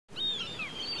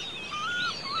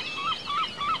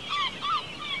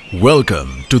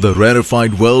Welcome to the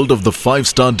rarefied world of the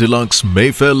 5-star deluxe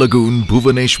MAYFAIR Lagoon,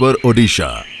 Bhubaneswar,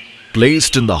 Odisha.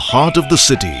 Placed in the heart of the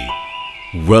city,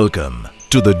 welcome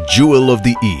to the Jewel of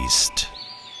the East.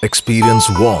 Experience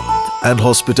warmth and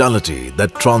hospitality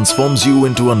that transforms you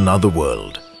into another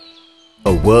world.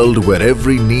 A world where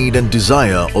every need and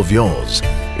desire of yours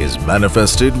is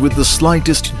manifested with the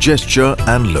slightest gesture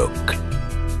and look.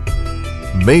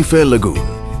 MAYFAIR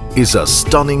Lagoon is a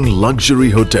stunning luxury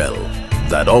hotel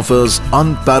that offers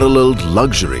unparalleled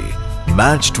luxury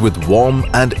matched with warm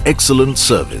and excellent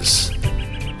service.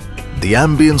 The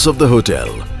ambience of the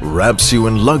hotel wraps you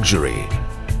in luxury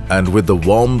and with the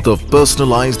warmth of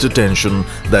personalized attention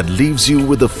that leaves you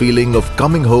with a feeling of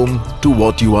coming home to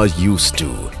what you are used to,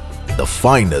 the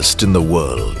finest in the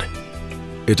world.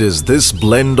 It is this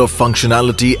blend of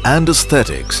functionality and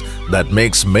aesthetics that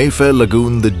makes MAYFAIR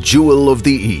Lagoon the jewel of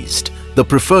the East, the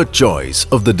preferred choice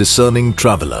of the discerning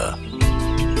traveler.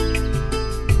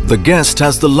 The guest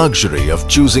has the luxury of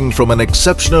choosing from an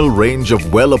exceptional range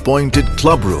of well-appointed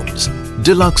club rooms,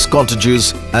 deluxe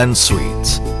cottages and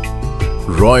suites.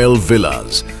 Royal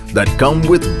villas that come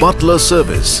with butler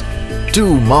service,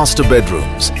 2 master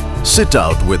bedrooms,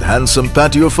 sit-out with handsome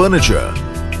patio furniture,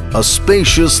 a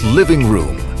spacious living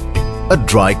room, a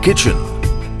dry kitchen,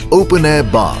 open-air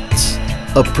baths,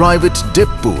 a private dip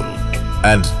pool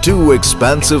and 2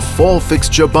 expansive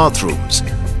 4-fixture bathrooms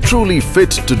truly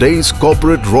fit today's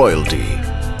corporate royalty.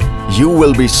 You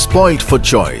will be spoilt for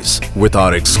choice with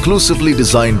our exclusively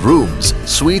designed rooms,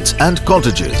 suites and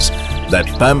cottages that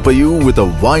pamper you with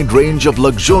a wide range of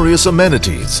luxurious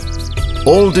amenities,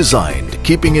 all designed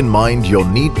keeping in mind your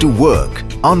need to work,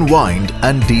 unwind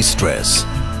and de-stress.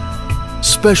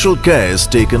 Special care is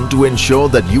taken to ensure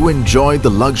that you enjoy the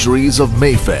luxuries of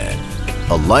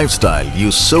MAYFAIR, a lifestyle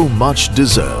you so much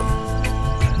deserve.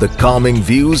 The calming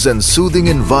views and soothing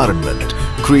environment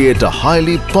create a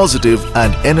highly positive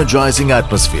and energizing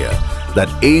atmosphere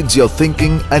that aids your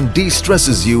thinking and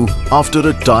de-stresses you after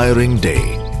a tiring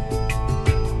day.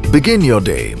 Begin your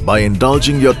day by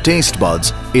indulging your taste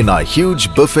buds in our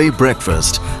huge buffet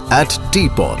breakfast at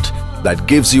Teapot that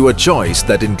gives you a choice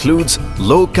that includes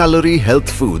low-calorie health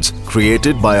foods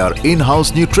created by our in-house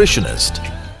nutritionist,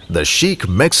 the chic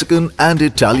Mexican and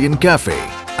Italian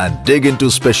cafe, and dig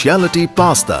into specialty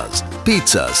pastas,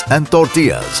 pizzas and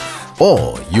tortillas.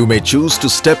 Or you may choose to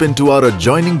step into our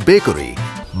adjoining bakery,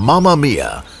 Mamma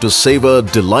Mia, to savor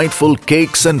delightful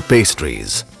cakes and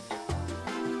pastries.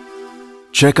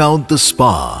 Check out the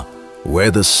spa, where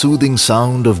the soothing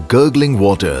sound of gurgling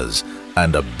waters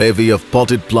and a bevy of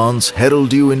potted plants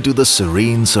herald you into the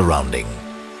serene surrounding.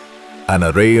 An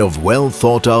array of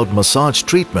well-thought-out massage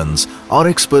treatments are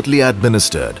expertly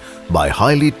administered by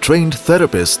highly trained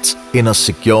therapists in a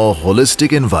secure,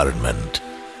 holistic environment.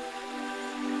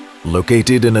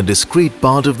 Located in a discreet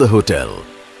part of the hotel,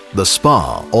 the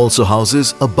spa also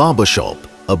houses a barber shop,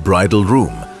 a bridal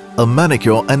room, a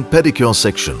manicure and pedicure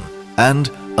section, and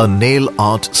a nail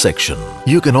art section.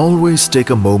 You can always take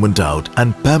a moment out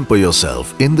and pamper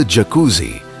yourself in the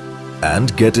jacuzzi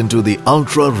and get into the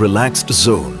ultra-relaxed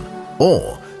zone.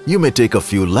 Or you may take a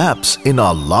few laps in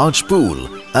our large pool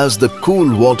as the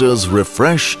cool waters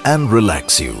refresh and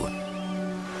relax you.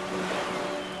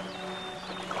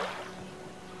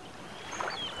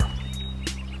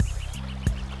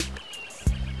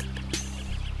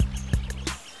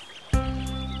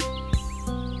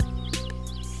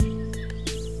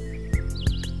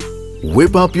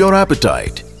 Whip up your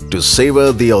appetite to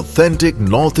savor the authentic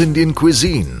North Indian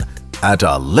cuisine at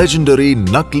our legendary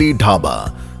Nakli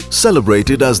Dhaba,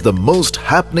 celebrated as the most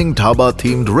happening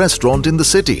dhaba-themed restaurant in the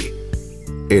city.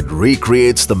 It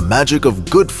recreates the magic of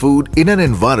good food in an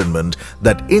environment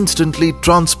that instantly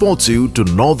transports you to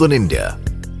northern India.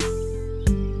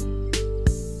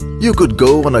 You could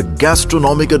go on a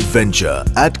gastronomic adventure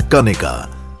at Kanika,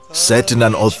 set in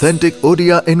an authentic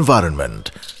Odia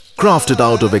environment, crafted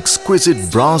out of exquisite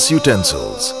brass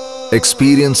utensils.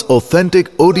 Experience authentic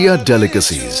Odia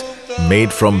delicacies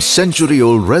made from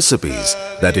century-old recipes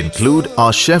that include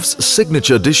our chef's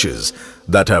signature dishes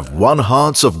that have won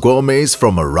hearts of gourmets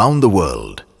from around the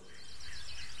world.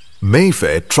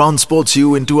 MAYFAIR transports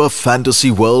you into a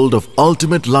fantasy world of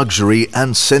ultimate luxury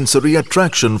and sensory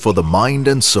attraction for the mind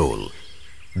and soul.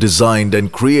 Designed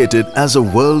and created as a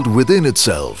world within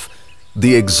itself,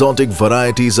 the exotic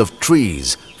varieties of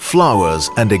trees, flowers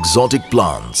and exotic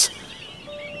plants.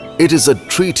 It is a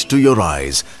treat to your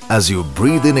eyes as you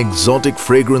breathe in exotic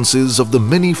fragrances of the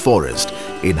mini forest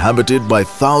inhabited by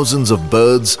thousands of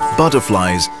birds,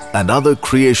 butterflies and other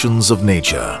creations of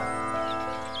nature.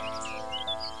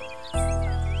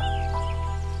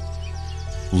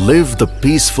 Live the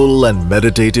peaceful and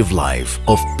meditative life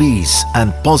of peace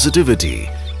and positivity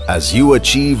as you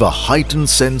achieve a heightened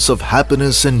sense of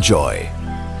happiness and joy.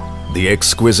 The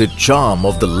exquisite charm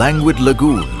of the languid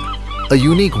lagoon, a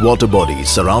unique water body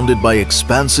surrounded by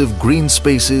expansive green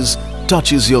spaces,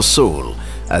 touches your soul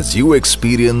as you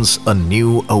experience a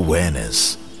new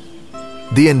awareness.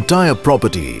 The entire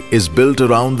property is built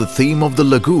around the theme of the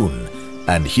lagoon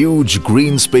and huge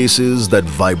green spaces that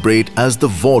vibrate as the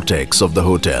vortex of the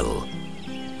hotel.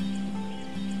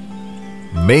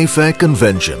 MAYFAIR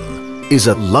Convention is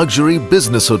a luxury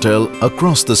business hotel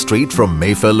across the street from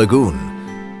MAYFAIR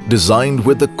Lagoon, designed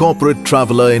with the corporate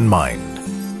traveler in mind.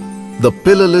 The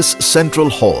pillarless central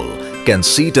hall can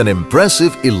seat an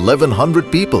impressive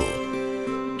 1,100 people.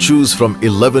 Choose from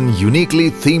 11 uniquely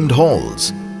themed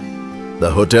halls. The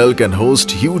hotel can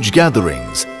host huge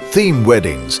gatherings, theme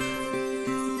weddings,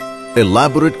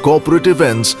 elaborate corporate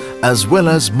events, as well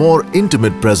as more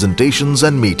intimate presentations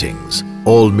and meetings.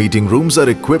 All meeting rooms are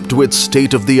equipped with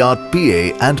state-of-the-art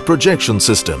PA and projection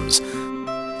systems,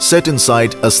 set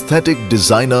inside aesthetic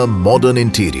designer modern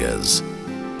interiors.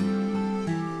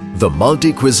 The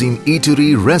multi-cuisine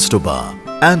eatery resto bar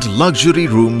and luxury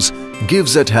rooms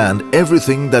gives at hand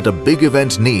everything that a big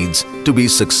event needs to be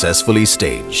successfully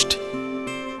staged.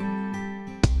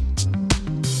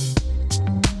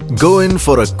 Go in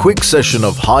for a quick session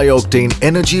of high-octane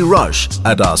energy rush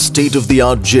at our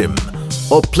state-of-the-art gym,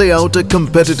 or play out a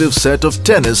competitive set of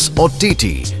tennis or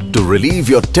TT to relieve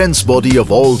your tense body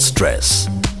of all stress.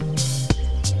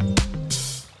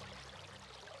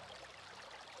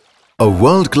 A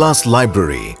world-class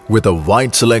library with a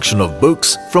wide selection of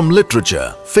books from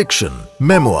literature, fiction,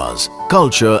 memoirs,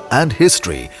 culture and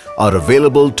history are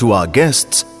available to our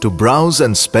guests to browse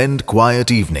and spend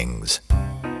quiet evenings.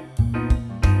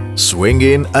 Swing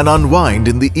in and unwind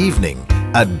in the evening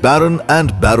at Baron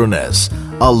and Baroness,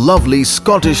 a lovely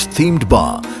Scottish-themed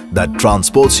bar that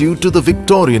transports you to the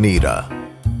Victorian era.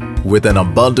 With an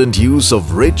abundant use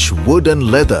of rich wood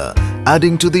and leather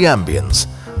adding to the ambience,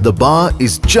 the bar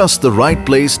is just the right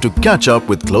place to catch up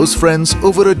with close friends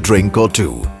over a drink or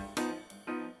two.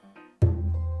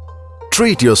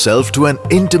 Treat yourself to an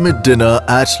intimate dinner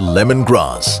at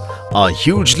Lemongrass, a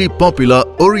hugely popular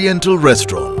Oriental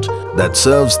restaurant that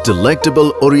serves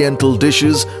delectable Oriental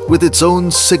dishes with its own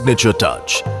signature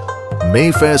touch.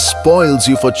 MAYFAIR spoils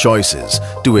you for choices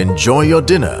to enjoy your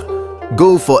dinner.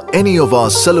 Go for any of our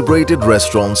celebrated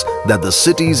restaurants that the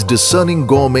city's discerning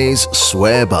gourmets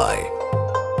swear by.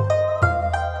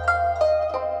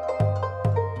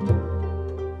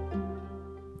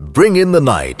 Bring in the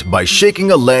night by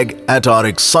shaking a leg at our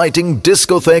exciting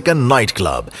discotheque and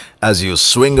nightclub as you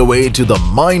swing away to the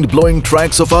mind-blowing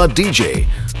tracks of our DJ,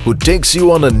 who takes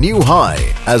you on a new high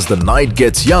as the night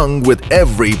gets young with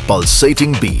every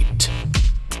pulsating beat.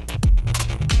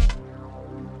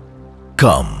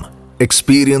 Come,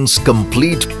 experience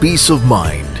complete peace of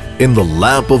mind in the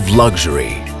lap of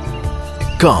luxury.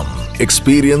 Come,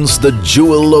 experience the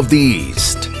jewel of the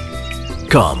East.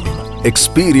 Come,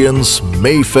 experience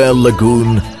MAYFAIR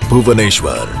Lagoon,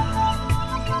 Bhubaneswar.